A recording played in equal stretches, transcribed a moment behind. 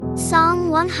Psalm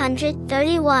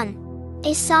 131,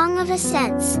 a Song of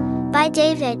Ascents, by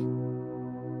David.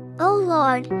 O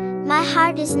Lord, my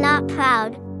heart is not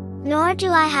proud, nor do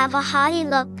I have a haughty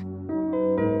look.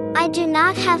 I do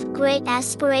not have great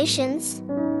aspirations,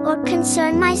 or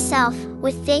concern myself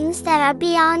with things that are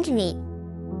beyond me.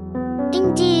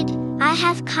 Indeed, I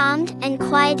have calmed and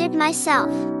quieted myself,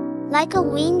 like a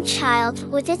weaned child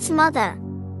with its mother.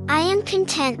 I am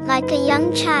content like a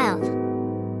young child.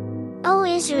 O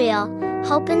Israel,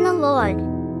 hope in the Lord,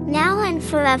 now and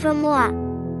forevermore.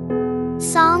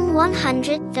 Psalm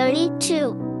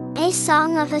 132, a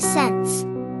Song of Ascents.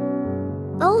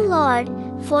 O Lord,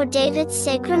 for David's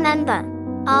sake remember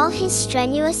all his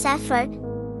strenuous effort,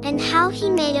 and how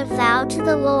he made a vow to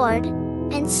the Lord,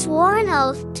 and swore an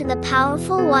oath to the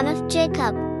powerful one of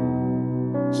Jacob.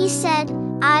 He said,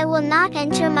 I will not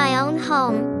enter my own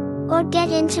home, or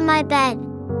get into my bed.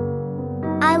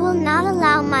 I will not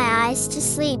allow my eyes to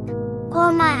sleep,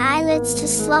 or my eyelids to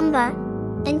slumber,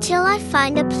 until I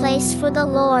find a place for the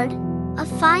Lord, a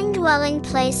fine dwelling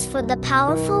place for the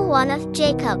powerful one of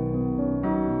Jacob.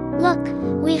 Look,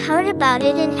 we heard about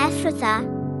it in Ephrathah,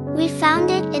 we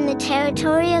found it in the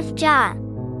territory of Jah.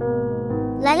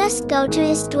 Let us go to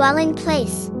his dwelling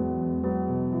place.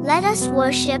 Let us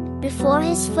worship before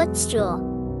his footstool.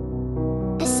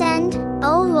 Ascend,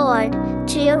 O Lord,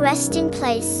 to your resting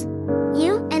place,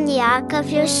 you and the ark of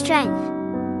your strength.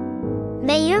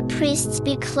 May your priests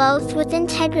be clothed with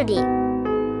integrity.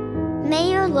 May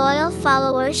your loyal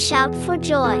followers shout for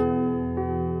joy.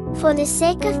 For the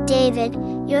sake of David,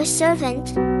 your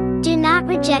servant, do not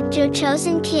reject your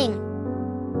chosen king.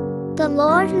 The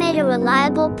Lord made a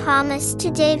reliable promise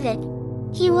to David.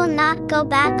 He will not go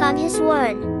back on his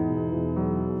word.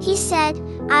 He said,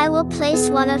 I will place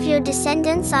one of your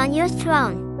descendants on your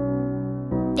throne.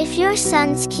 If your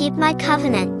sons keep my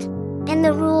covenant, and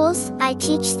the rules I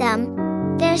teach them,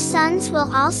 their sons will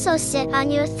also sit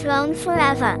on your throne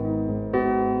forever.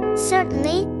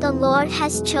 Certainly, the Lord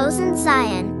has chosen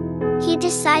Zion. He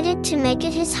decided to make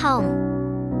it his home.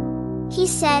 He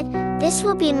said, this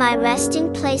will be my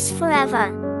resting place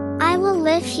forever. I will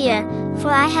live here,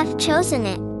 for I have chosen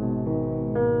it.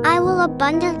 I will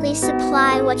abundantly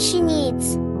supply what she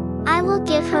needs. I will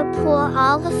give her poor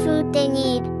all the food they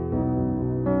need.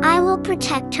 I will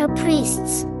protect her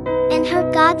priests, and her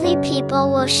godly people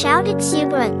will shout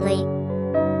exuberantly.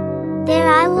 There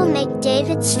I will make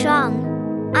David strong.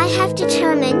 I have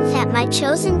determined that my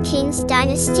chosen king's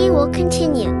dynasty will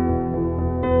continue.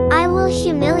 I will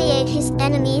humiliate his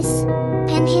enemies,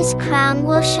 and his crown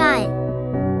will shine.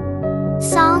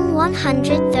 Psalm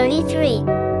 133,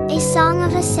 a Song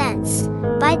of Ascents,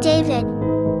 by David.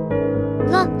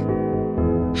 Look,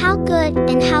 how good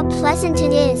and how pleasant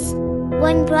it is,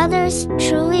 when brothers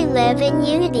truly live in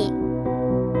unity.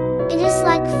 It is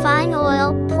like fine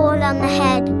oil poured on the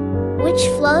head, which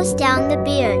flows down the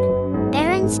beard,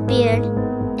 Aaron's beard,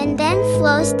 and then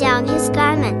flows down his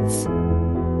garments.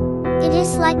 It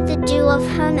is like the dew of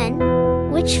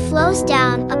Hermon, which flows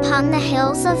down upon the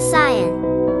hills of Zion.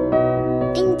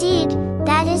 Indeed,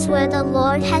 that is where the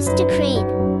Lord has decreed,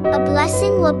 a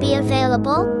blessing will be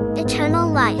available, eternal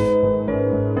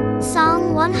life.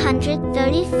 Psalm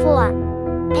 134,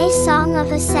 a Song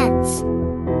of Ascents.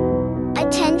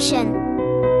 Attention!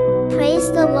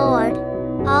 Praise the Lord,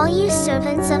 all you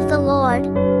servants of the Lord,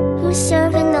 who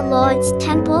serve in the Lord's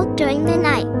temple during the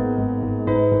night.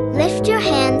 Lift your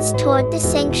hands toward the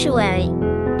sanctuary,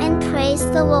 and praise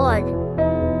the Lord.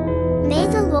 May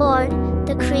the Lord,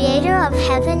 the Creator of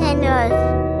heaven and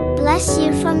earth, bless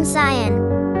you from Zion.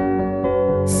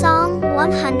 Psalm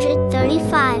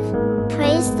 135,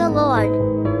 praise the Lord.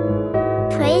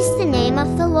 Praise the name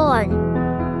of the Lord.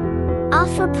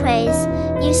 Offer praise,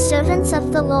 you servants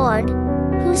of the Lord,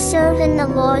 who serve in the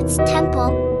Lord's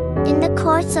temple, in the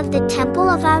courts of the temple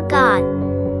of our God.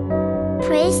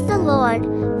 Praise the Lord,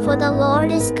 for the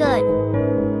Lord is good.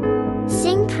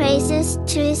 Sing praises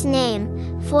to his name,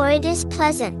 for it is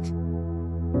pleasant.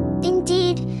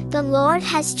 Indeed, the Lord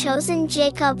has chosen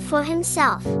Jacob for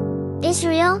himself,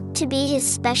 Israel to be his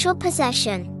special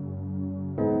possession.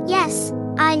 Yes,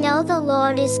 I know the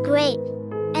Lord is great,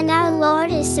 and our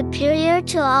Lord is superior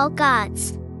to all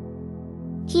gods.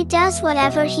 He does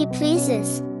whatever he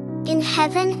pleases, in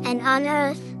heaven and on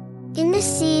earth, in the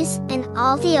seas and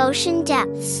all the ocean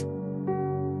depths.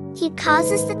 He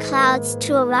causes the clouds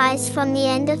to arise from the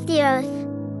end of the earth,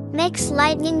 makes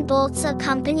lightning bolts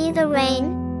accompany the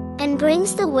rain, and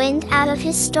brings the wind out of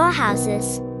his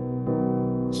storehouses.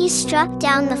 He struck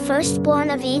down the firstborn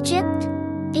of Egypt,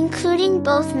 including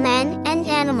both men and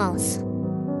animals.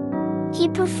 He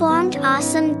performed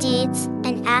awesome deeds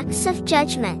and acts of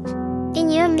judgment, in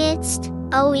your midst,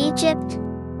 O Egypt,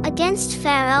 against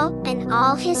Pharaoh and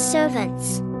all his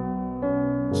servants.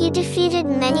 He defeated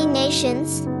many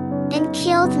nations, and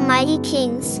killed mighty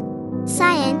kings,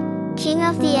 Sihon, king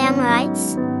of the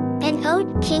Amorites, and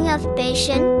Og, king of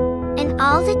Bashan, and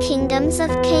all the kingdoms of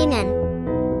Canaan.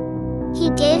 He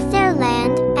gave their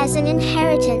land as an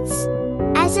inheritance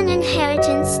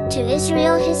to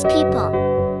Israel his people.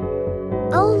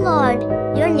 O Lord,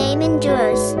 your name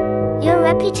endures, your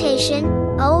reputation,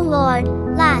 O Lord,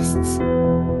 lasts.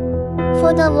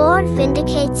 For the Lord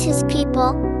vindicates his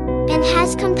people, and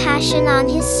has compassion on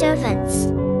his servants.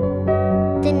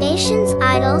 The nation's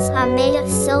idols are made of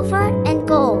silver and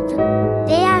gold.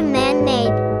 They are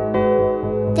man-made.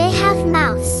 They have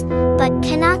mouths, but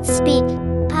cannot speak,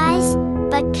 eyes,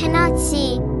 but cannot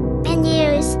see, and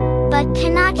ears, but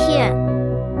cannot hear.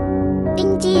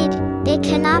 Indeed, they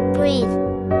cannot breathe.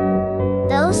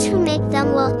 Those who make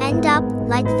them will end up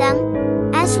like them,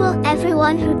 as will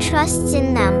everyone who trusts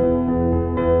in them.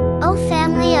 O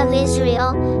family of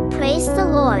Israel, praise the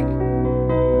Lord.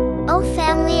 O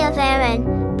family of Aaron,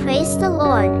 praise the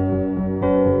Lord.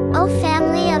 O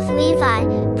family of Levi,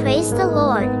 praise the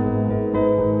Lord.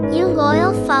 You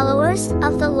loyal followers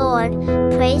of the Lord,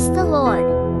 praise the Lord.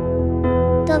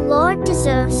 The Lord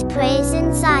deserves praise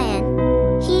in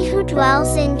Zion, he who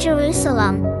dwells in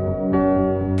Jerusalem.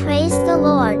 Praise the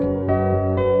Lord.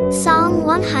 Psalm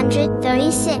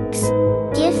 136.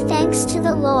 Give thanks to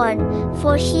the Lord,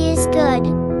 for he is good,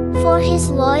 for his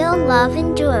loyal love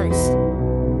endures.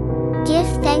 Give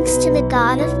thanks to the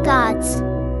God of gods,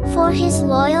 for his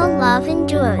loyal love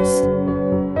endures.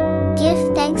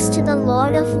 Give thanks to the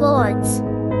Lord of lords,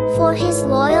 for his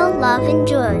loyal love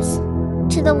endures.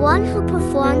 To the one who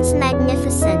performs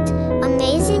magnificent,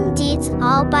 amazing deeds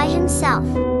all by himself,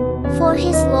 for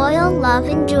his loyal love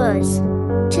endures.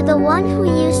 To the one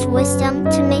who used wisdom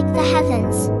to make the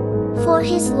heavens, for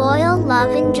his loyal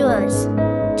love endures.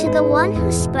 To the one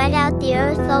who spread out the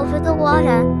earth over the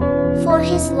water, for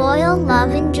his loyal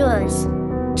love endures.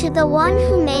 To the one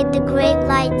who made the great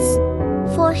lights,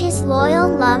 for his loyal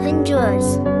love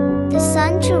endures. The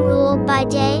sun to rule by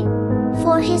day,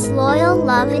 for his loyal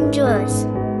love endures.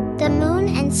 The moon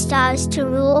and stars to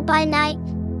rule by night,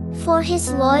 for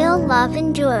his loyal love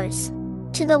endures.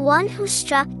 To the one who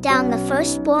struck down the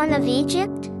firstborn of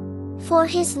Egypt, for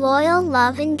his loyal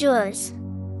love endures,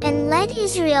 and led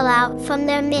Israel out from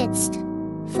their midst,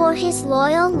 for his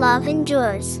loyal love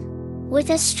endures. With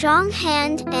a strong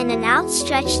hand and an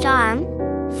outstretched arm,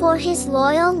 for his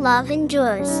loyal love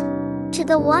endures. To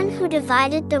the one who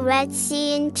divided the Red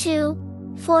Sea in two,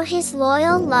 for his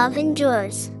loyal love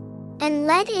endures, and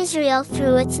led Israel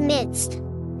through its midst,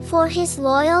 for his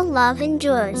loyal love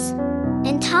endures,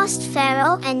 and tossed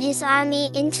Pharaoh and his army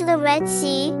into the Red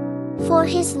Sea, for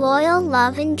his loyal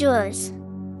love endures.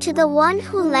 To the one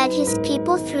who led his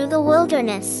people through the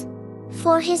wilderness,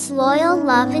 for his loyal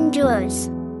love endures.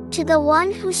 To the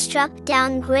one who struck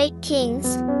down great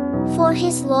kings, for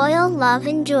his loyal love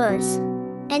endures,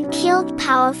 and killed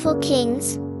powerful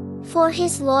kings, for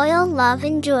his loyal love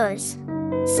endures.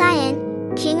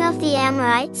 Sihon, king of the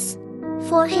Amorites,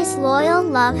 for his loyal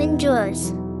love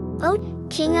endures. Og,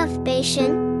 king of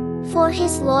Bashan, for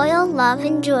his loyal love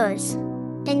endures,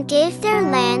 and gave their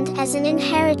land as an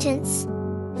inheritance,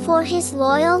 for his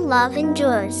loyal love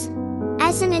endures.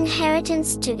 As an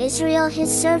inheritance to Israel his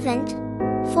servant,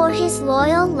 for his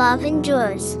loyal love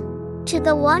endures. To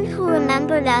the one who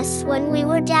remembered us when we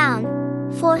were down,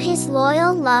 for his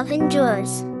loyal love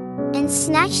endures, and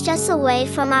snatched us away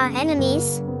from our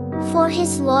enemies, for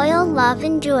his loyal love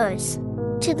endures.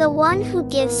 To the one who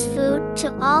gives food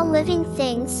to all living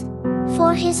things,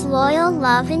 for his loyal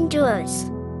love endures.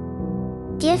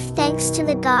 Give thanks to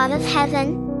the God of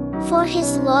heaven, for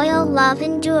his loyal love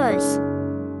endures.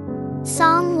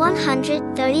 Psalm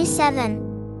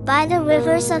 137. By the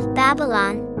rivers of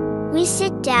Babylon, we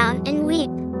sit down and weep,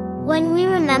 when we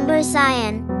remember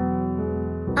Zion.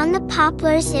 On the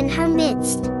poplars in her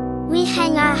midst, we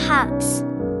hang our harps,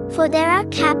 for there our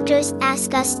captors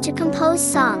ask us to compose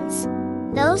songs.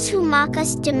 Those who mock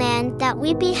us demand that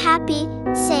we be happy,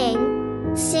 saying,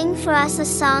 "Sing for us a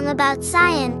song about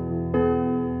Zion."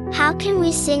 How can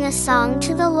we sing a song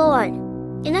to the Lord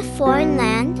in a foreign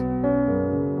land?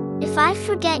 If I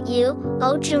forget you,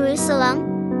 O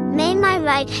Jerusalem, may my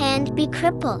right hand be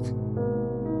crippled.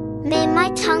 May my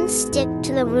tongue stick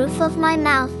to the roof of my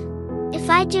mouth, if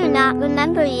I do not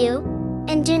remember you,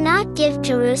 and do not give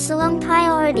Jerusalem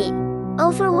priority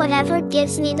over whatever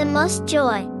gives me the most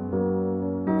joy.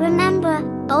 Remember,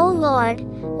 O Lord,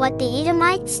 what the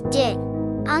Edomites did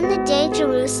on the day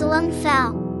Jerusalem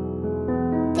fell.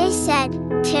 They said,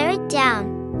 "Tear it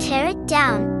down, tear it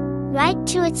down, right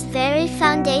to its very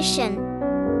foundation.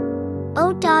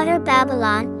 O daughter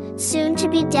Babylon, soon to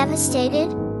be devastated,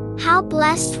 how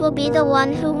blessed will be the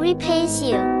one who repays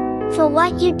you for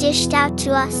what you dished out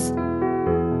to us.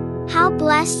 How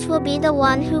blessed will be the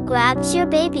one who grabs your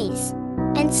babies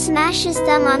and smashes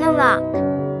them on a rock.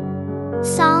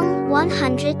 Psalm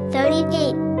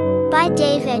 138 by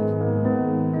David.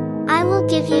 I will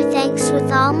give you thanks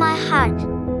with all my heart.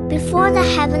 Before the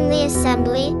heavenly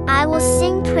assembly, I will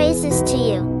sing praises to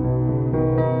you.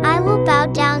 I will bow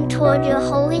down toward your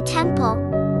holy temple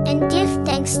and give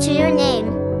thanks to your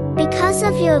name, because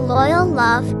of your loyal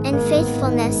love and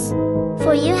faithfulness,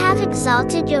 for you have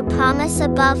exalted your promise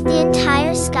above the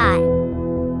entire sky.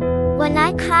 When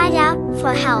I cried out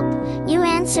for help, you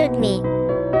answered me.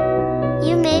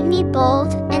 You made me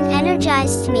bold and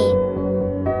energized me.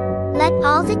 Let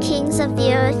all the kings of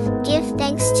the earth give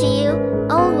thanks to you,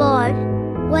 O Lord,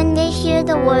 when they hear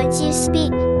the words you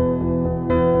speak.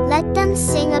 Let them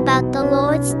sing about the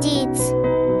Lord's deeds,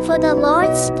 for the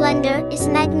Lord's splendor is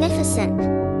magnificent.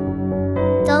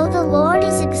 Though the Lord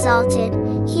is exalted,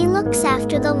 he looks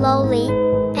after the lowly,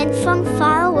 and from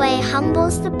far away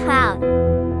humbles the proud.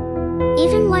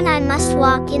 Even when I must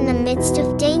walk in the midst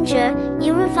of danger,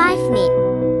 you revive me.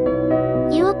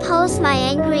 You oppose my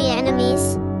angry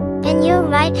enemies, and your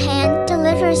right hand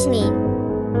delivers me.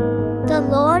 The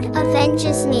Lord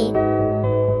avenges me.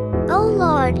 O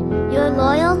Lord, your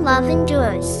loyal love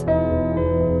endures.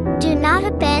 Do not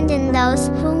abandon those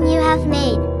whom you have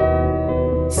made.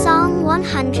 Psalm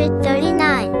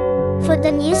 139. For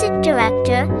the music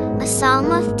director, a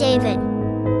psalm of David.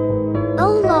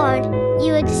 O Lord,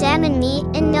 you examine me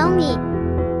and know me.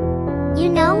 You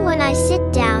know when I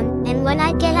sit down and when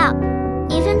I get up.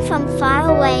 Even from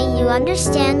far away you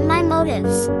understand my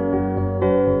motives.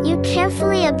 You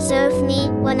carefully observe me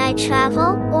when I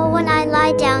travel or when I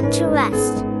lie down to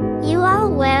rest. You are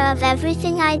aware of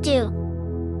everything I do.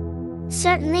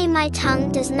 Certainly my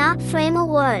tongue does not frame a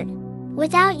word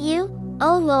without you,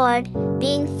 O Lord,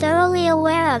 being thoroughly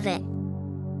aware of it.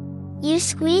 You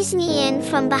squeeze me in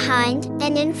from behind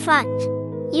and in front.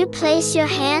 You place your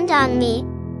hand on me.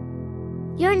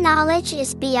 Your knowledge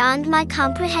is beyond my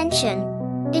comprehension.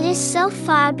 It is so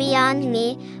far beyond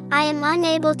me, I am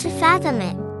unable to fathom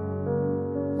it.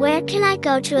 Where can I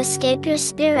go to escape your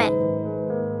spirit?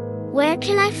 Where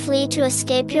can I flee to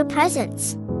escape your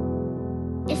presence?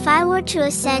 If I were to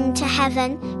ascend to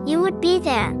heaven, you would be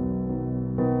there.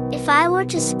 If I were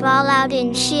to sprawl out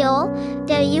in Sheol,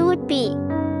 there you would be.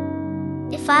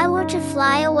 If I were to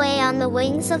fly away on the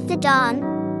wings of the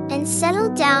dawn, and settle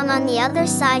down on the other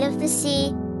side of the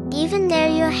sea, even there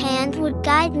your hand would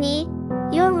guide me,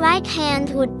 your right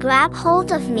hand would grab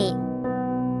hold of me.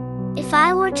 If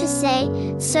I were to say,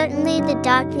 certainly the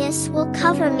darkness will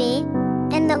cover me,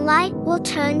 and the light will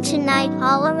turn to night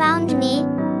all around me,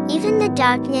 even the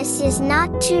darkness is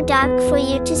not too dark for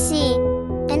you to see,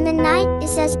 and the night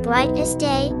is as bright as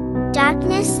day,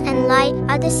 darkness and light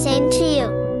are the same to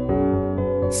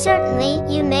you.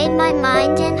 Certainly you made my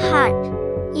mind and heart.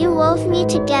 You wove me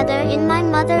together in my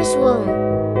mother's womb.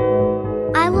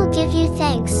 I will give you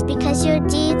thanks because your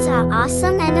deeds are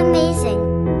awesome and amazing.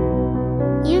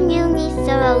 You knew me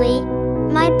thoroughly.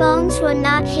 My bones were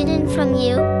not hidden from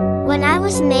you when I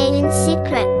was made in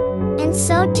secret and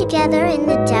sewed together in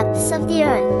the depths of the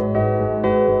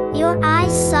earth. Your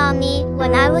eyes saw me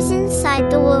when I was inside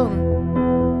the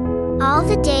womb. All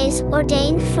the days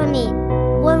ordained for me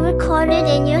were recorded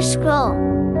in your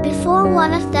scroll before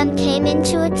one of them came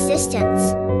into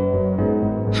existence.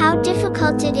 How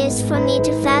difficult it is for me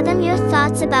to fathom your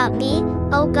thoughts about me,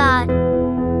 O God.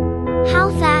 How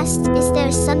vast is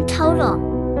their sum total?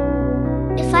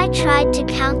 If I tried to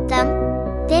count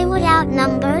them, they would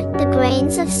outnumber the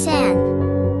grains of sand.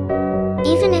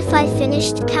 Even if I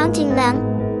finished counting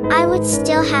them, I would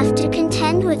still have to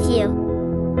contend with you.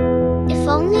 If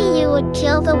only you would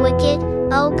kill the wicked,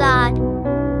 O God.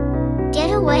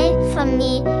 Get away from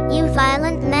me, you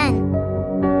violent men.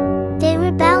 They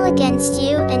rebel against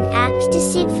you and act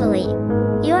deceitfully.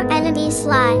 Your enemies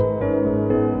lie.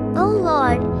 O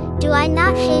Lord, do I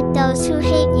not hate those who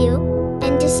hate you,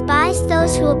 and despise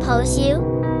those who oppose you?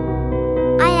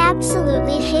 I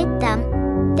absolutely hate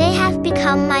them. They have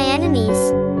become my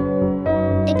enemies.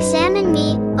 Examine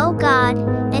me, O God,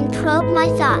 and probe my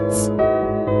thoughts.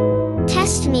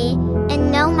 Test me,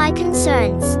 and know my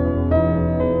concerns.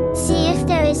 See if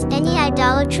there is any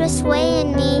idolatrous way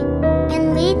in me,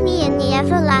 and lead me in the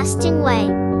everlasting way.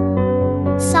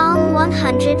 Psalm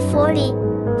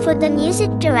 140. For the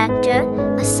music director,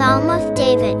 a psalm of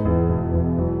David.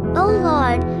 O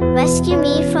Lord, rescue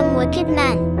me from wicked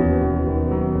men.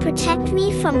 Protect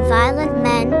me from violent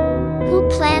men, who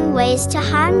plan ways to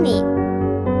harm me.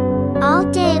 All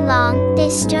day long they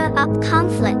stir up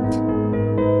conflict.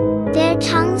 Their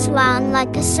tongues wound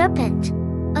like a serpent.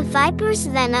 A viper's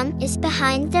venom is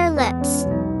behind their lips.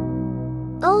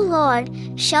 O Lord,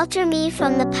 shelter me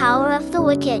from the power of the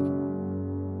wicked.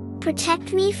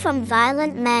 Protect me from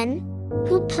violent men,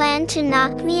 who plan to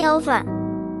knock me over.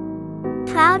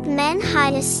 Proud men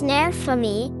hide a snare for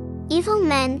me, evil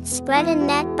men spread a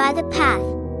net by the path.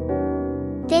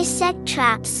 They set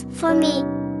traps for me.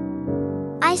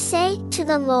 I say to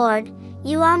the Lord,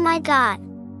 You are my God.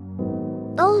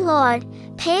 O Lord,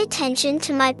 pay attention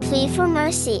to my plea for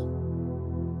mercy.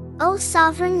 O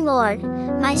sovereign Lord,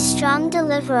 my strong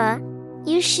deliverer,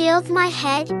 you shield my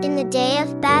head in the day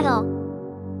of battle.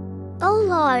 O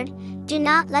Lord, do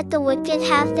not let the wicked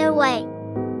have their way.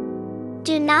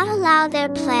 Do not allow their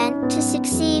plan to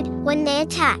succeed when they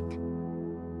attack.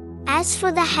 As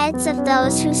for the heads of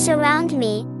those who surround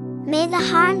me, may the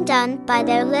harm done by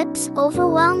their lips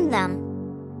overwhelm them.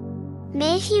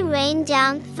 May he rain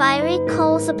down fiery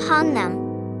coals upon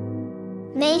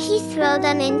them. May he throw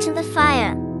them into the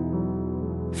fire.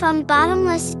 From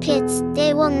bottomless pits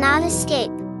they will not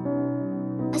escape.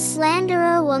 A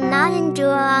slanderer will not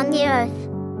endure on the earth.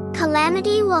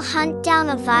 Calamity will hunt down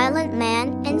a violent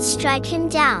man and strike him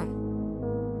down.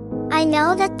 I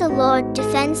know that the Lord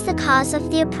defends the cause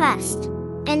of the oppressed,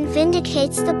 and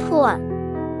vindicates the poor.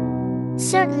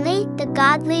 Certainly the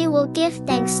godly will give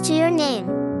thanks to your name.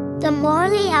 The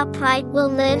morally upright will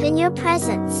live in your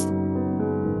presence.